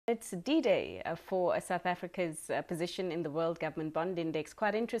It's D-Day for South Africa's position in the World Government Bond Index.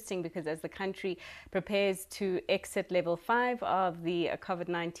 Quite interesting because as the country prepares to exit level 5 of the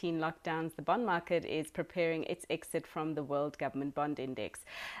COVID-19 lockdowns, the bond market is preparing its exit from the World Government Bond Index.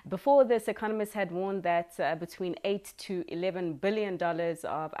 Before this, economists had warned that between $8 to $11 billion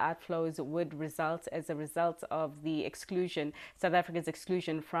of outflows would result as a result of the exclusion, South Africa's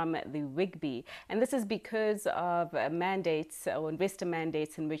exclusion from the WGBI. And this is because of mandates or investor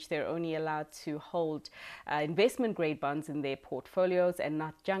mandates in which they're only allowed to hold investment grade bonds in their portfolios and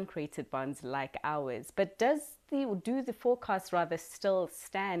not junk rated bonds like ours. But do the forecasts rather still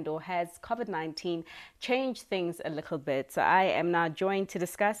stand, or has COVID-19 changed things a little bit? So I am now joined to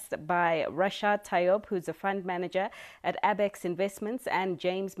discuss by Rashaad Tayob, who's a fund manager at Abax Investments, and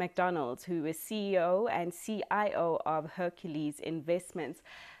James McDonald, who is CEO and CIO of Hercules Investments.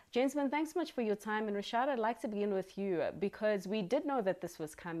 Gentlemen, thanks so much for your time. And Rashaad, I'd like to begin with you because we did know that this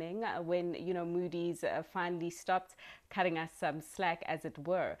was coming when, Moody's finally stopped cutting us some slack, as it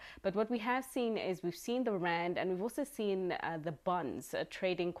were. But what we have seen is we've seen the rand, and we've also seen the bonds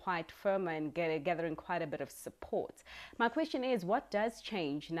trading quite firm and gathering quite a bit of support. My question is, what does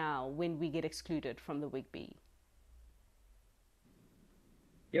change now when we get excluded from the WGBI?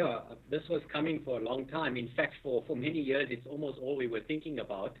 Yeah, this was coming for a long time. In fact, for many years, it's almost all we were thinking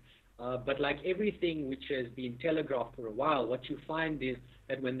about. But like everything which has been telegraphed for a while, what you find is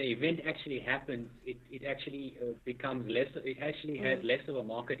that when the event actually happens, it actually becomes less, it actually has less of a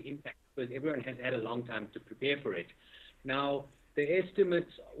market impact because everyone has had a long time to prepare for it. Now, the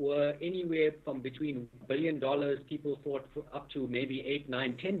estimates were anywhere from between $1 billion, people thought, up to maybe $8,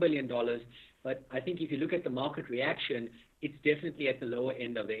 $9, $10 billion. But I think if you look at the market reaction, it's definitely at the lower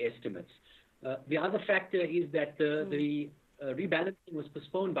end of the estimates. The other factor is that the rebalancing was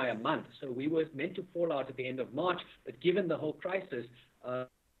postponed by a month. So we were meant to fall out at the end of March, but given the whole crisis, the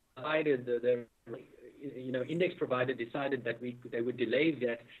index provider decided that they would delay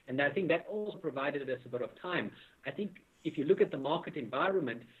that. And I think that also provided us a bit of time. I think if you look at the market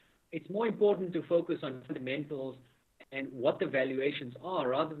environment, it's more important to focus on fundamentals and what the valuations are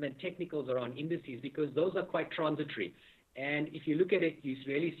rather than technicals around indices, because those are quite transitory. And if you look at it, you're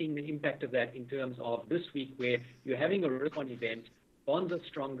really seeing the impact of that in terms of this week, where you're having a risk-on event, bonds are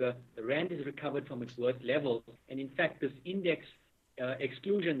stronger, the rand is recovered from its worst levels, and in fact, this index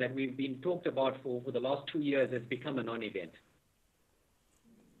exclusion that we've been talked about for the last 2 years has become a non-event.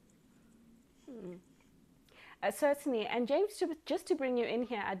 Certainly. And James, just to bring you in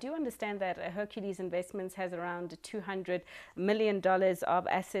here, I do understand that Hercules Investments has around $200 million of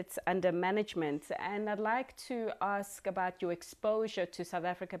assets under management. And I'd like to ask about your exposure to South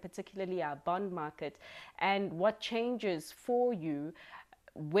Africa, particularly our bond market, and what changes for you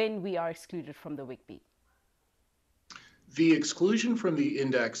when we are excluded from the WGBI. The exclusion from the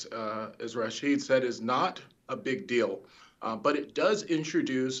index, as Rashaad said, is not a big deal. But it does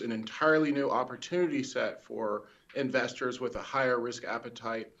introduce an entirely new opportunity set for investors with a higher risk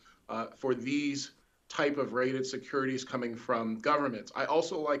appetite for these type of rated securities coming from governments. I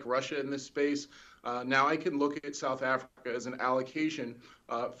also like Russia in this space. Now I can look at South Africa as an allocation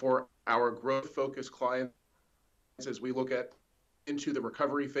for our growth-focused clients as we look at into the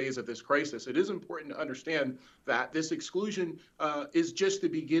recovery phase of this crisis. It is important to understand that this exclusion is just the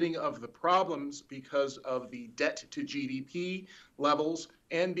beginning of the problems because of the debt to GDP levels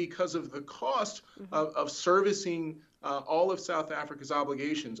and because of the cost of servicing all of South Africa's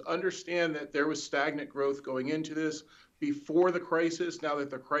obligations. Understand that there was stagnant growth going into this before the crisis. Now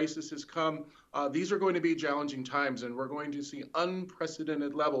that the crisis has come, these are going to be challenging times, and we're going to see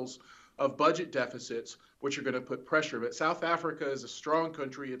unprecedented levels of budget deficits, which are going to put pressure. But South Africa is a strong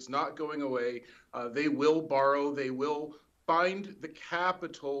country. It's not going away. They will borrow. They will find the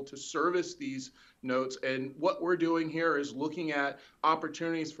capital to service these notes. And what we're doing here is looking at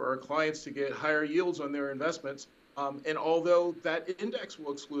opportunities for our clients to get higher yields on their investments. And although that index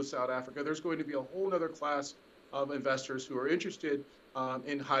will exclude South Africa, there's going to be a whole other class of investors who are interested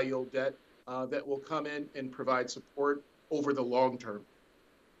in high yield debt that will come in and provide support over the long term.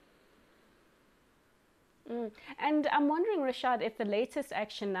 And I'm wondering, Rashaad, if the latest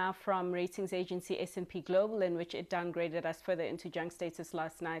action now from ratings agency S&P Global, in which it downgraded us further into junk status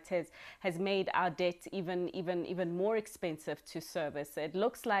last night, has made our debt even more expensive to service. It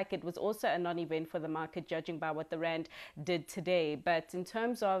looks like it was also a non-event for the market, judging by what the rand did today. But in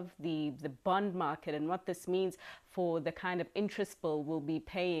terms of the bond market and what this means for the kind of interest bill we'll be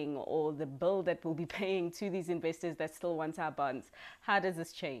paying, or the bill that we'll be paying to these investors that still want our bonds, how does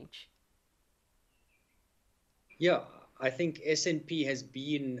this change? Yeah, I think S&P has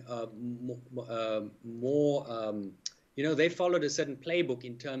been more They followed a certain playbook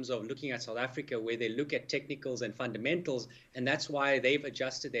in terms of looking at South Africa, where they look at technicals and fundamentals, and that's why they've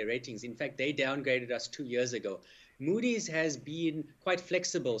adjusted their ratings. In fact, they downgraded us 2 years ago. Moody's has been quite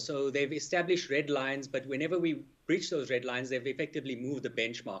flexible, so they've established red lines, but whenever we breach those red lines, they've effectively moved the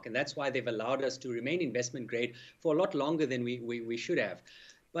benchmark, and that's why they've allowed us to remain investment grade for a lot longer than we should have.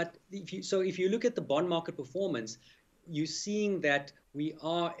 But if you look at the bond market performance, you're seeing that we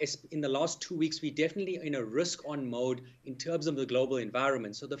are, in the last 2 weeks, we're definitely in a risk-on mode in terms of the global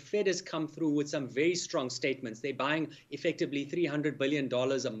environment. So the Fed has come through with some very strong statements. They're buying effectively $300 billion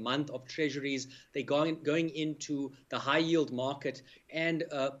a month of treasuries. They're going into the high-yield market. And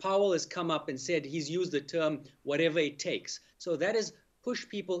Powell has come up and said he's used the term whatever it takes. So that has pushed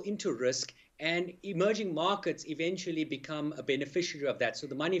people into risk. And emerging markets eventually become a beneficiary of that. So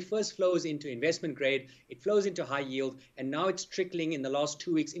the money first flows into investment grade, it flows into high yield, and now it's trickling in the last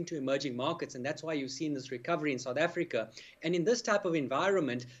 2 weeks into emerging markets. And that's why you've seen this recovery in South Africa. And in this type of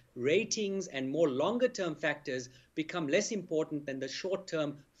environment, ratings and more longer term factors become less important than the short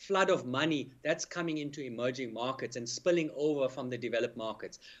term flood of money that's coming into emerging markets and spilling over from the developed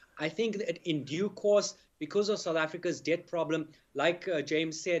markets. I think that in due course, because of South Africa's debt problem, like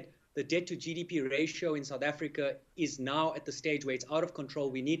James said, the debt to GDP ratio in South Africa is now at the stage where it's out of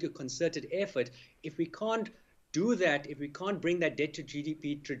control. We need a concerted effort. If we can't do that, if we can't bring that debt to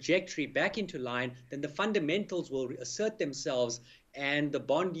GDP trajectory back into line, then the fundamentals will assert themselves and the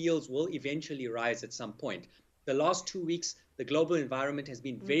bond yields will eventually rise at some point. The last 2 weeks, the global environment has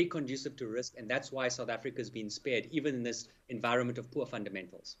been very conducive to risk, and that's why South Africa has been spared, even in this environment of poor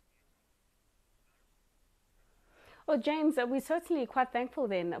fundamentals. Well, James, we're certainly quite thankful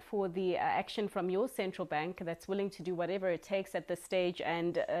then for the action from your central bank that's willing to do whatever it takes at this stage,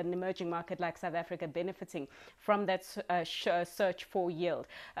 and an emerging market like South Africa benefiting from that search for yield.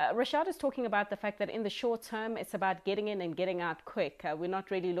 Rashaad is talking about the fact that in the short term, it's about getting in and getting out quick. We're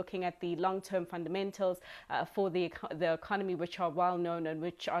not really looking at the long-term fundamentals for the economy, which are well known and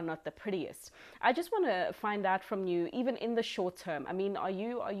which are not the prettiest. I just want to find out from you, even in the short term, I mean, are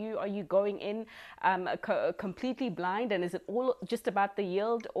you going in completely blind, and is it all just about the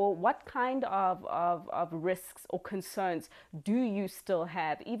yield, or what kind of risks or concerns do you still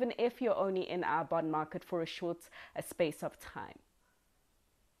have, even if you're only in our bond market for a short space of time?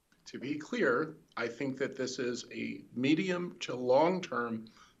 To be clear, I think that this is a medium to long-term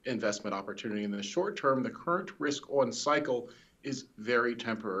investment opportunity. In the short term, the current risk-on cycle is very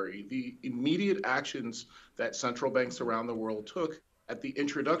temporary. The immediate actions that central banks around the world took at the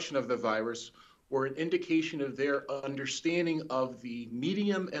introduction of the virus were an indication of their understanding of the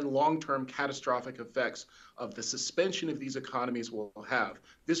medium and long-term catastrophic effects of the suspension of these economies will have.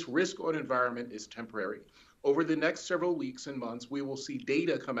 This risk-on environment is temporary. Over the next several weeks and months, we will see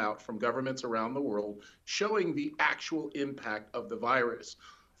data come out from governments around the world showing the actual impact of the virus.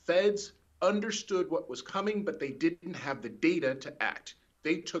 Feds understood what was coming, but they didn't have the data to act.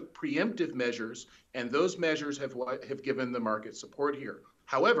 They took preemptive measures, and those measures have given the market support here.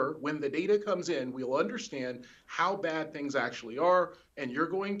 However, when the data comes in, we'll understand how bad things actually are, and you're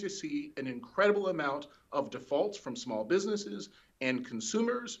going to see an incredible amount of defaults from small businesses and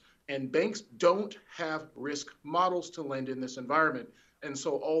consumers, and banks don't have risk models to lend in this environment. And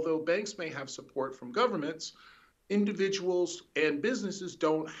so although banks may have support from governments, individuals and businesses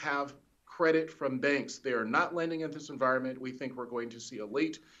don't have credit from banks. They are not lending in this environment. We think we're going to see a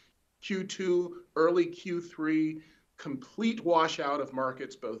late Q2, early Q3, complete washout of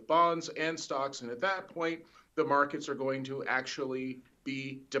markets, both bonds and stocks. And at that point, the markets are going to actually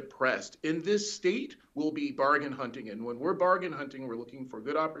be depressed. In this state, we'll be bargain hunting. And when we're bargain hunting, we're looking for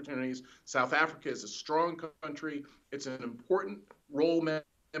good opportunities. South Africa is a strong country. It's an important role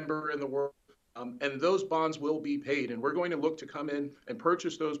member in the world. And those bonds will be paid. And we're going to look to come in and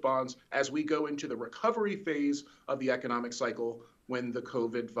purchase those bonds as we go into the recovery phase of the economic cycle when the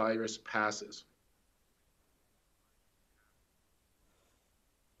COVID virus passes.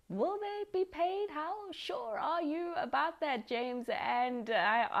 Will they be paid? How sure are you about that, James? And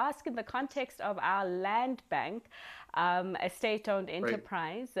I ask in the context of our land bank, a state-owned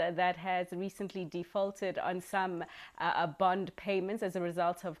enterprise that has recently defaulted on some bond payments as a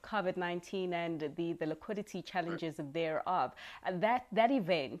result of COVID-19 and the liquidity challenges thereof. That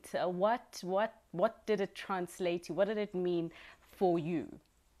event, what did it translate to? What did it mean for you?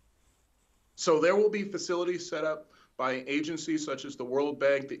 So there will be facilities set up by agencies such as the World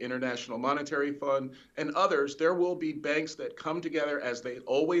Bank, the International Monetary Fund, and others. There will be banks that come together as they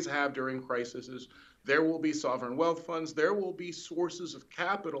always have during crises. There will be sovereign wealth funds. There will be sources of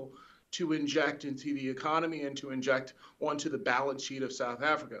capital to inject into the economy and to inject onto the balance sheet of South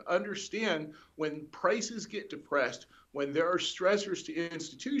Africa. Understand, when prices get depressed, when there are stressors to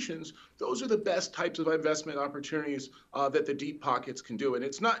institutions, those are the best types of investment opportunities that the deep pockets can do. And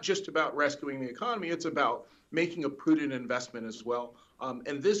it's not just about rescuing the economy, it's about making a prudent investment as well.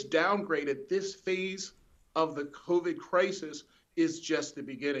 And this downgraded, this phase of the COVID crisis is just the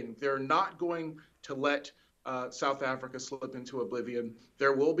beginning. They're not going to let South Africa slip into oblivion.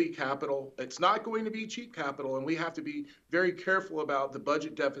 There will be capital. It's not going to be cheap capital, and we have to be very careful about the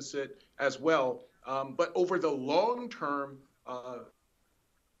budget deficit as well. But over the long term of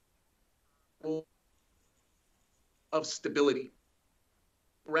stability,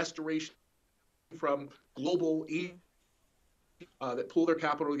 restoration from global that pull their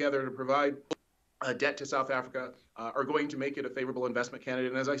capital together to provide debt to South Africa are going to make it a favorable investment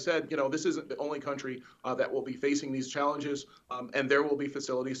candidate. And as I said, this isn't the only country that will be facing these challenges, and there will be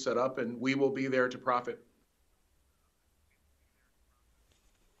facilities set up, and we will be there to profit.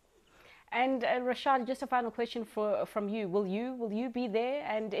 And Rashaad, just a final question from you. Will you be there?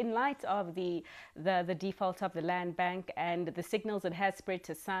 And in light of the default of the land bank and the signals it has spread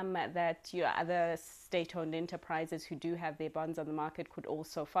to some that your other state-owned enterprises who do have their bonds on the market could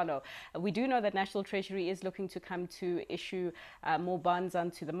also follow. We do know that National Treasury is looking to come to issue more bonds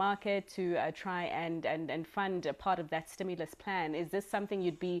onto the market to try and fund a part of that stimulus plan. Is this something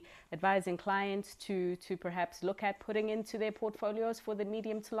you'd be advising clients to perhaps look at putting into their portfolios for the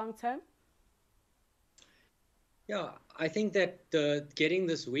medium to long term? Yeah, I think that getting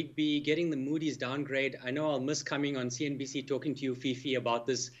this WGBI, getting the Moody's downgrade, I know I'll miss coming on CNBC talking to you, Fifi, about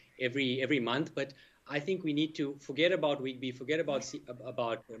this every month, but I think we need to forget about WGBI, forget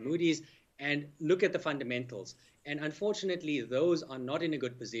about Moody's, and look at the fundamentals. And unfortunately, those are not in a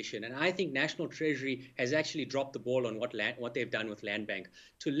good position. And I think National Treasury has actually dropped the ball on what they've done with Land Bank.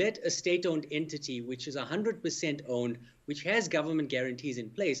 To let a state-owned entity, which is 100% owned, which has government guarantees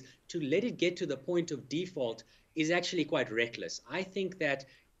in place, to let it get to the point of default is actually quite reckless. I think that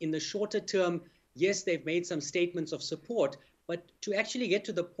in the shorter term, yes, they've made some statements of support, but to actually get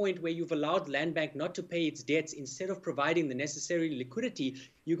to the point where you've allowed Land Bank not to pay its debts instead of providing the necessary liquidity,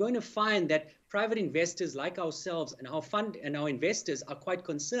 you're going to find that private investors like ourselves and our fund and our investors are quite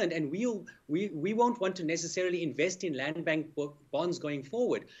concerned, and we won't want to necessarily invest in Land Bank bonds going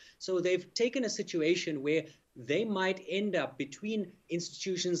forward. So they've taken a situation where they might end up between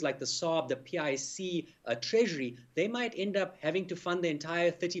institutions like the SARB, the PIC, Treasury, they might end up having to fund the entire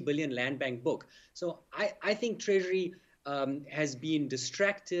 30 billion Land Bank book. So I think Treasury has been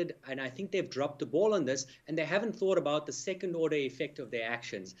distracted, and I think they've dropped the ball on this, and they haven't thought about the second order effect of their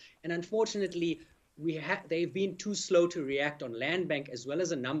actions. And unfortunately, they've been too slow to react on Land Bank as well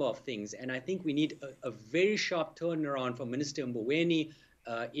as a number of things. And I think we need a very sharp turnaround from Minister Mboweni,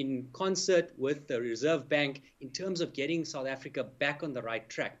 in concert with the Reserve Bank in terms of getting South Africa back on the right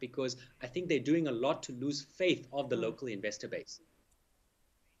track, because I think they're doing a lot to lose faith of the local investor base.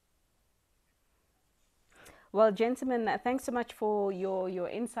 Well, gentlemen, thanks so much for your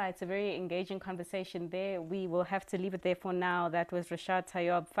insights. A very engaging conversation there. We will have to leave it there for now. That was Rashaad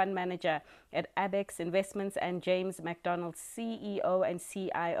Tayob, Fund Manager at Abax Investments, and James McDonald, CEO and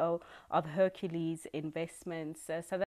CIO of Hercules Investments. So